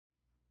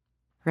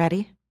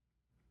Ready?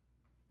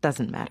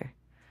 Doesn't matter.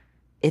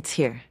 It's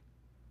here.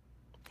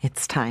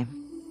 It's time.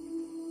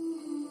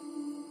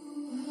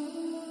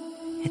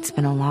 It's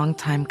been a long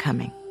time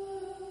coming.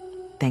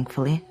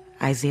 Thankfully,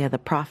 Isaiah the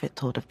prophet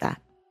told of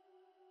that.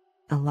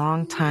 A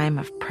long time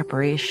of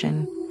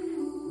preparation,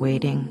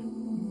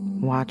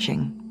 waiting,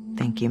 watching.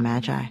 Thank you,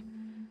 Magi.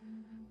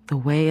 The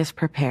way is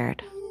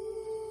prepared.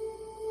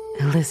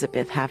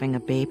 Elizabeth having a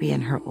baby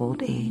in her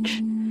old age.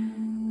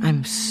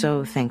 I'm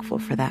so thankful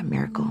for that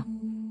miracle.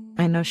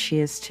 I know she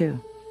is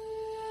too.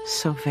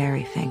 So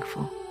very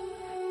thankful.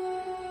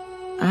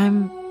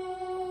 I'm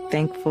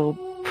thankful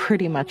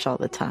pretty much all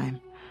the time.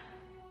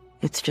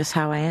 It's just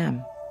how I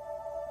am.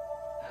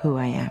 Who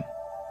I am.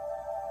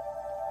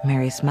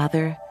 Mary's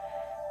mother,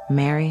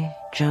 Mary,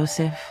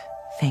 Joseph,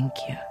 thank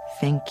you,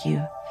 thank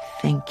you,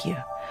 thank you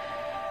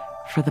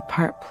for the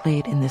part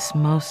played in this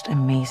most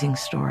amazing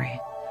story.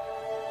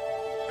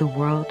 The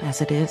world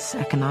as it is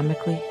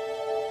economically,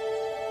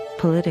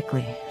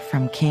 politically,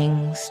 from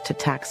kings to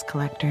tax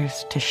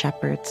collectors to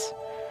shepherds,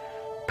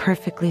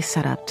 perfectly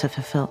set up to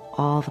fulfill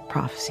all the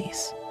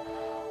prophecies,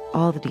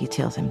 all the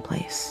details in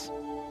place.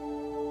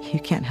 You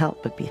can't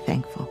help but be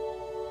thankful.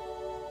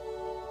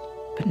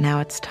 But now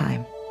it's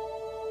time.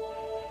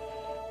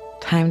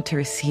 Time to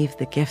receive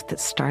the gift that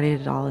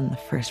started it all in the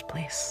first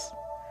place.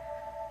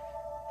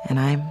 And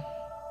I'm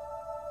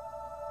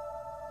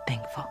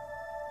thankful.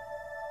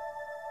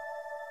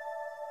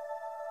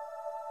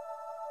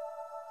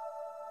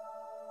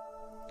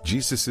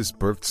 Jesus'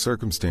 birth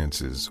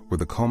circumstances were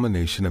the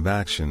culmination of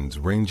actions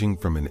ranging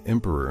from an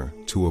emperor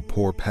to a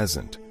poor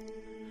peasant.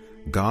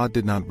 God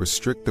did not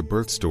restrict the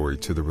birth story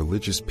to the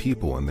religious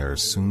people and their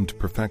assumed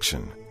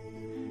perfection.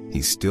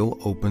 He still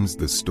opens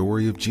the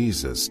story of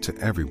Jesus to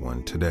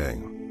everyone today.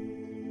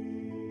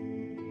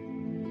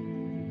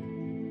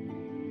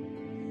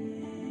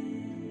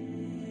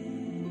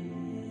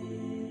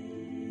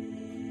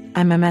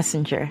 I'm a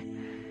messenger,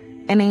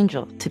 an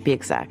angel to be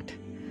exact.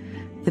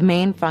 The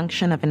main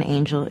function of an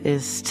angel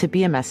is to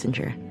be a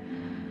messenger.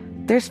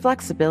 There's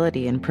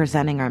flexibility in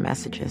presenting our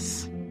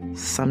messages.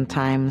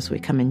 Sometimes we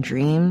come in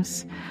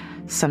dreams,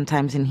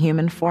 sometimes in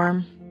human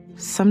form,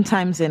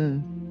 sometimes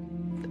in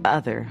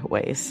other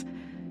ways.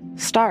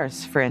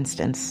 Stars, for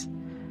instance.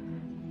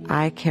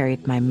 I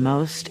carried my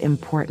most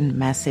important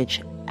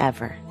message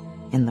ever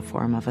in the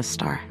form of a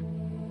star.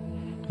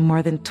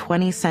 More than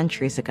 20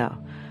 centuries ago,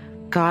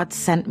 God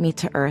sent me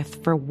to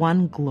Earth for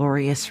one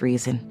glorious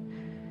reason: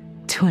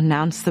 to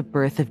announce the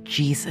birth of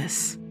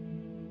Jesus.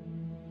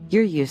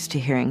 You're used to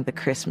hearing the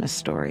Christmas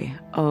story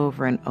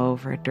over and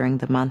over during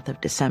the month of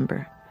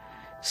December,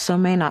 so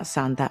may not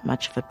sound that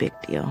much of a big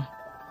deal.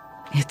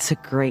 It's a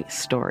great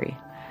story.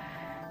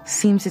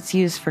 Seems it's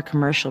used for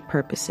commercial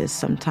purposes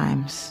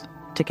sometimes,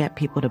 to get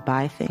people to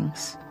buy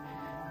things.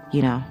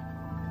 You know,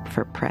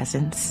 for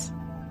presents,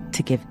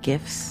 to give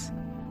gifts.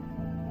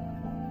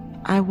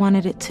 I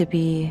wanted it to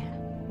be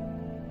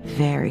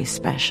very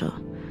special,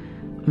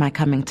 my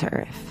coming to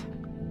Earth,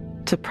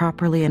 to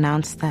properly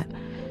announce that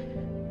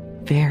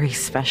very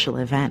special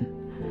event.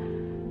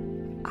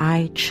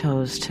 I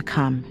chose to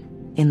come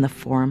in the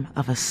form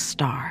of a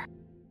star.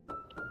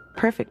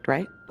 Perfect,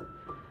 right?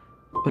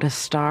 But a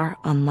star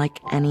unlike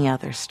any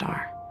other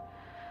star.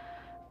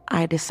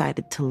 I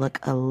decided to look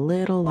a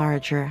little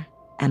larger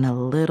and a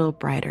little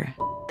brighter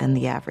than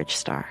the average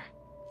star.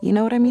 You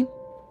know what I mean?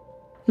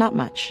 Not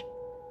much,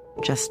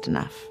 just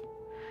enough.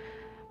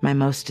 My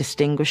most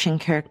distinguishing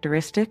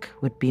characteristic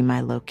would be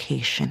my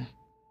location.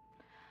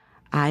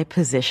 I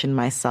positioned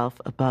myself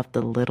above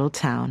the little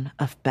town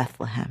of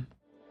Bethlehem.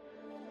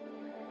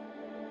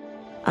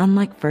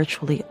 Unlike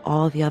virtually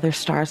all the other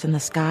stars in the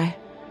sky,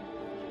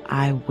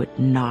 I would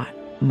not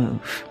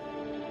move.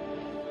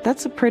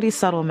 That's a pretty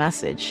subtle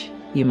message,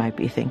 you might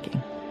be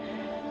thinking.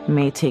 It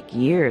may take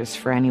years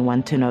for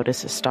anyone to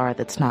notice a star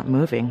that's not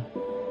moving.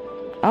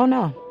 Oh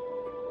no.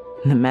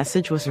 The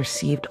message was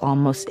received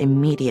almost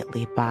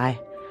immediately by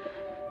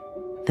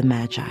the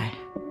Magi.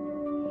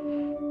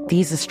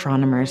 These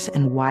astronomers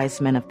and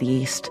wise men of the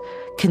East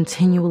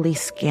continually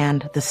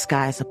scanned the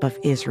skies above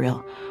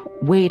Israel,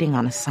 waiting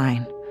on a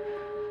sign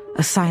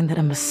that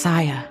a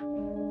Messiah,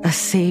 a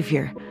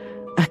Savior,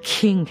 a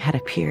King had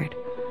appeared.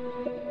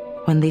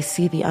 When they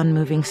see the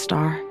unmoving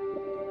star,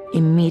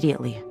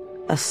 immediately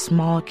a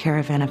small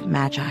caravan of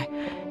Magi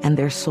and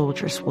their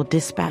soldiers will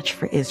dispatch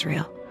for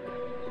Israel.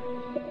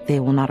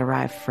 They will not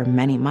arrive for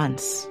many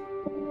months,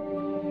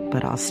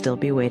 but I'll still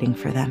be waiting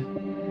for them.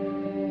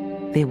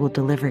 They will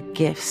deliver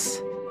gifts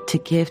to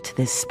give to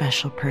this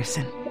special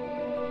person.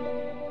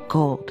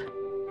 Gold,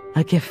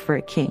 a gift for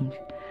a king.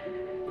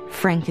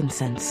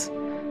 Frankincense,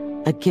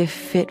 a gift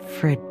fit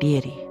for a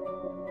deity.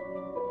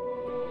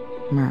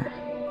 Myrrh,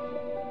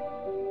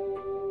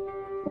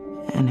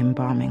 an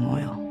embalming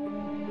oil,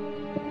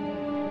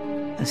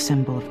 a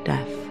symbol of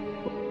death.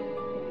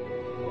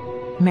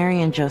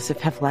 Mary and Joseph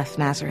have left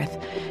Nazareth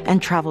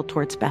and traveled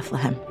towards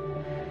Bethlehem.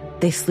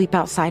 They sleep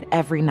outside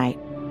every night.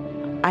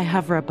 I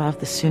hover above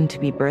the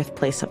soon-to-be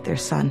birthplace of their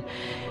son,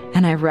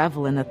 and I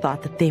revel in the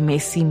thought that they may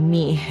see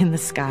me in the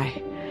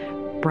sky,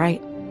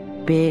 bright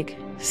big,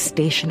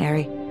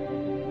 stationary.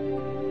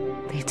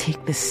 They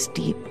take the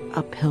steep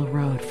uphill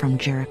road from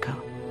Jericho,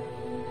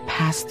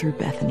 pass through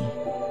Bethany,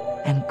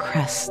 and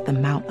crest the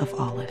Mount of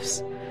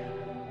Olives.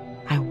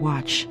 I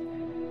watch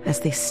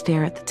as they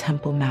stare at the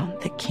Temple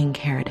Mount that King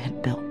Herod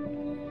had built.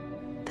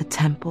 The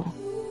temple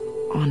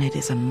on it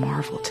is a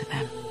marvel to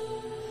them.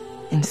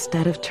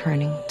 Instead of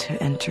turning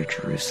to enter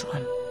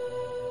Jerusalem,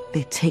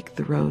 they take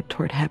the road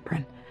toward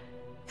Hebron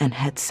and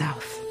head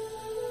south.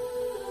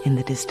 In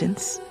the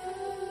distance,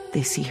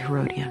 they see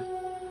Herodium,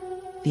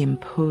 the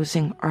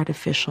imposing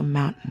artificial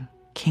mountain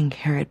King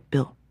Herod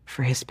built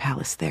for his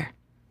palace there.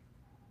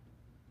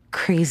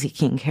 Crazy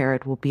King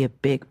Herod will be a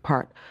big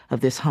part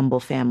of this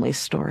humble family's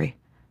story,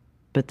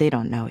 but they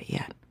don't know it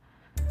yet.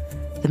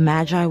 The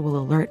Magi will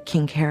alert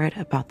King Herod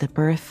about the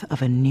birth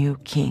of a new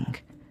king.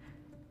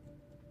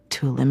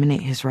 To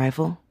eliminate his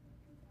rival,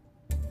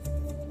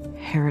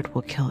 Herod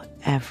will kill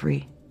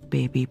every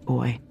baby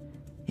boy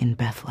in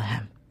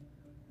Bethlehem.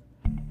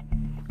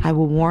 I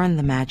will warn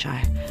the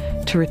Magi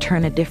to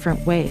return a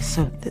different way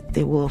so that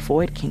they will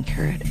avoid King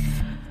Herod.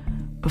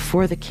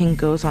 Before the king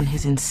goes on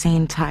his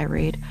insane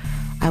tirade,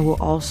 I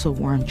will also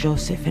warn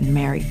Joseph and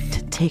Mary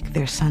to take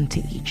their son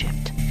to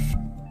Egypt.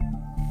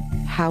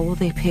 How will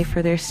they pay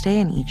for their stay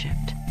in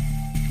Egypt?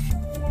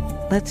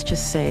 Let's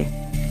just say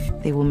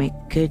they will make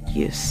good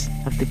use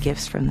of the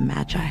gifts from the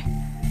Magi.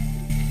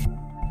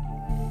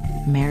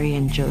 Mary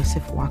and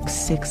Joseph walk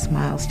 6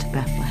 miles to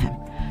Bethlehem,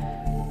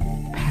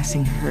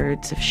 passing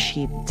herds of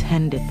sheep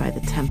tended by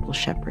the temple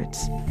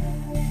shepherds,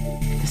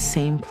 the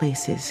same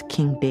places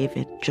King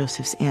David,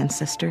 Joseph's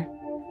ancestor,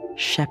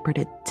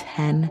 shepherded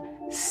 10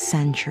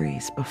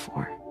 centuries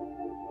before.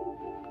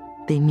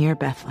 They near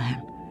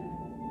Bethlehem.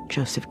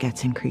 Joseph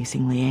gets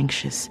increasingly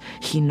anxious.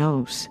 He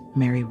knows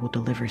Mary will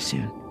deliver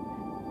soon.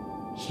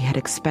 He had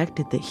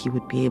expected that he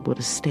would be able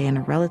to stay in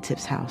a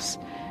relative's house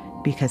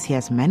because he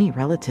has many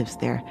relatives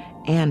there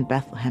and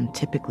Bethlehem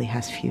typically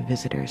has few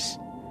visitors.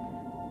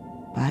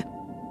 But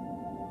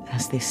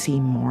as they see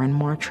more and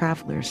more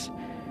travelers,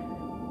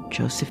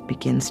 Joseph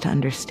begins to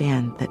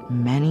understand that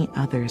many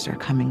others are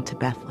coming to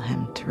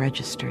Bethlehem to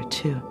register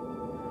too.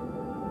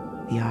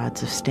 The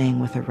odds of staying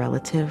with a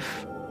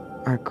relative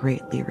are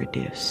greatly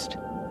reduced.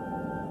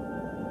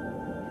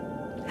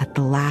 At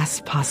the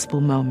last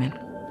possible moment,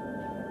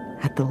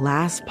 at the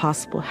last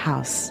possible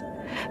house,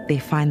 they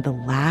find the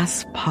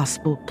last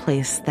possible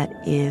place that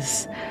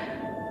is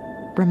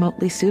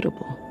remotely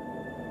suitable.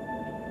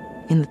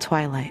 In the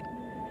twilight,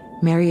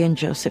 Mary and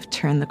Joseph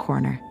turn the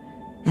corner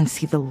and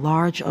see the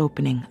large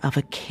opening of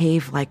a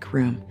cave-like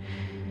room,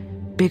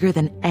 bigger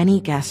than any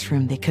guest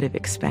room they could have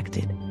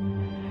expected.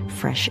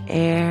 Fresh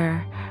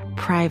air,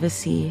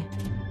 privacy,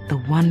 the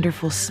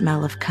wonderful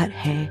smell of cut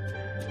hay.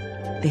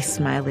 They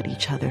smile at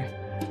each other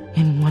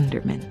in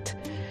wonderment.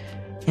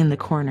 In the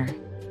corner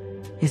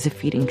is a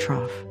feeding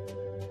trough,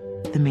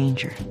 the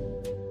manger,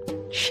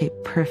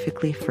 shaped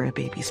perfectly for a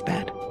baby's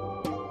bed.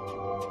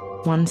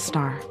 One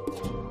star,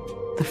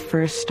 the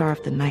first star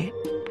of the night,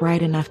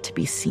 bright enough to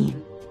be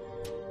seen,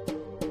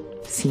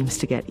 seems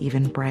to get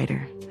even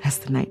brighter as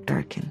the night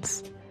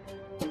darkens.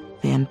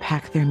 They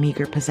unpack their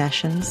meager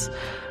possessions,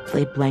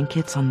 lay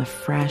blankets on the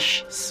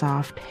fresh,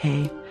 soft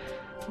hay,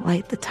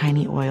 light the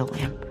tiny oil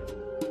lamp,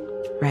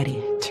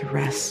 ready to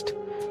rest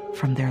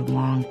from their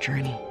long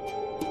journey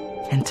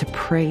and to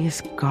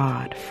praise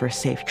God for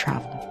safe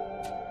travel.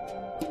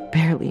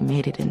 Barely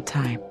made it in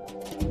time.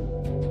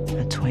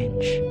 A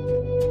twinge.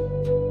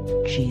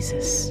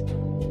 Jesus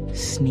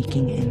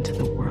sneaking into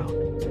the world,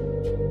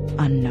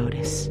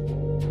 unnoticed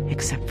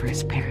except for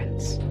his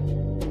parents.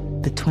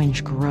 The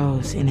twinge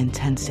grows in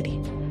intensity.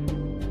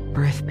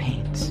 Birth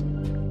pains,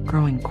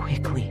 growing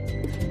quickly.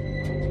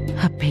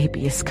 A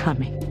baby is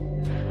coming,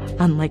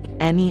 unlike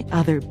any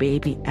other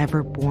baby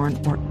ever born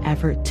or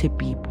ever to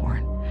be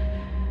born.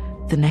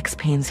 The next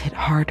pains hit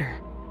harder.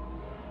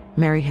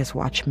 Mary has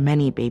watched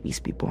many babies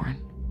be born.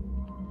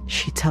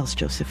 She tells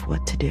Joseph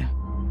what to do.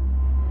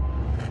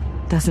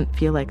 Doesn't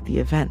feel like the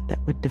event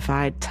that would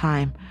divide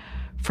time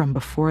from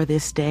before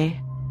this day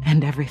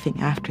and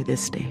everything after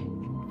this day.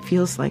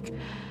 Feels like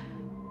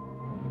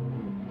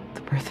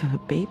the birth of a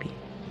baby.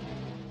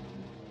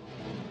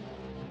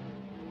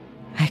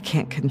 I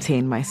can't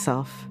contain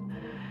myself.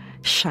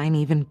 Shine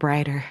even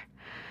brighter.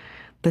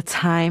 The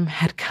time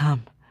had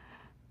come.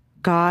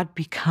 God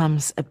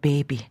becomes a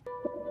baby.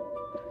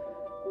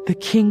 The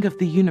king of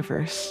the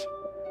universe,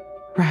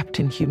 wrapped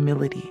in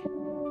humility,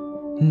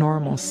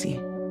 normalcy,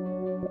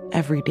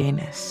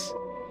 everydayness.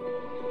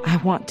 I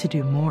want to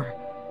do more.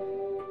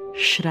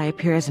 Should I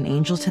appear as an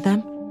angel to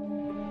them?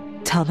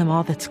 Tell them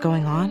all that's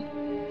going on?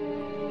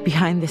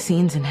 Behind the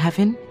scenes in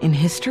heaven, in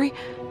history?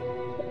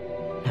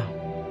 No.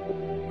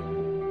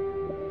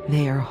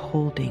 They are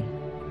holding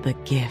the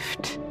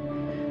gift.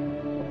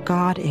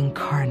 God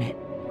incarnate.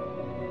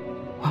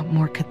 What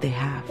more could they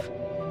have?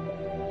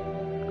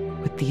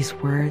 With these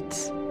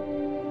words,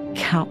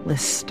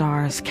 countless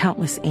stars,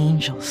 countless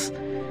angels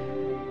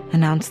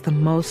announce the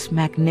most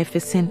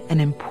magnificent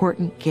and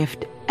important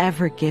gift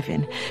ever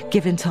given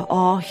to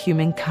all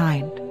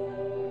humankind.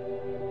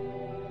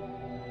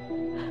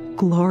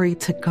 glory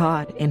to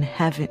God in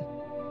heaven,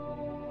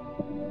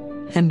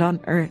 and on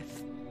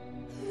earth,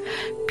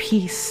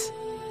 peace,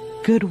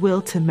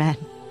 goodwill to men.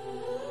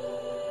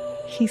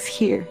 He's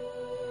here.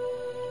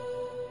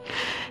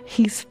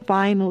 He's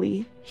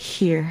finally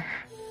here.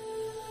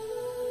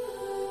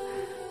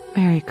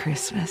 Merry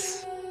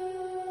Christmas.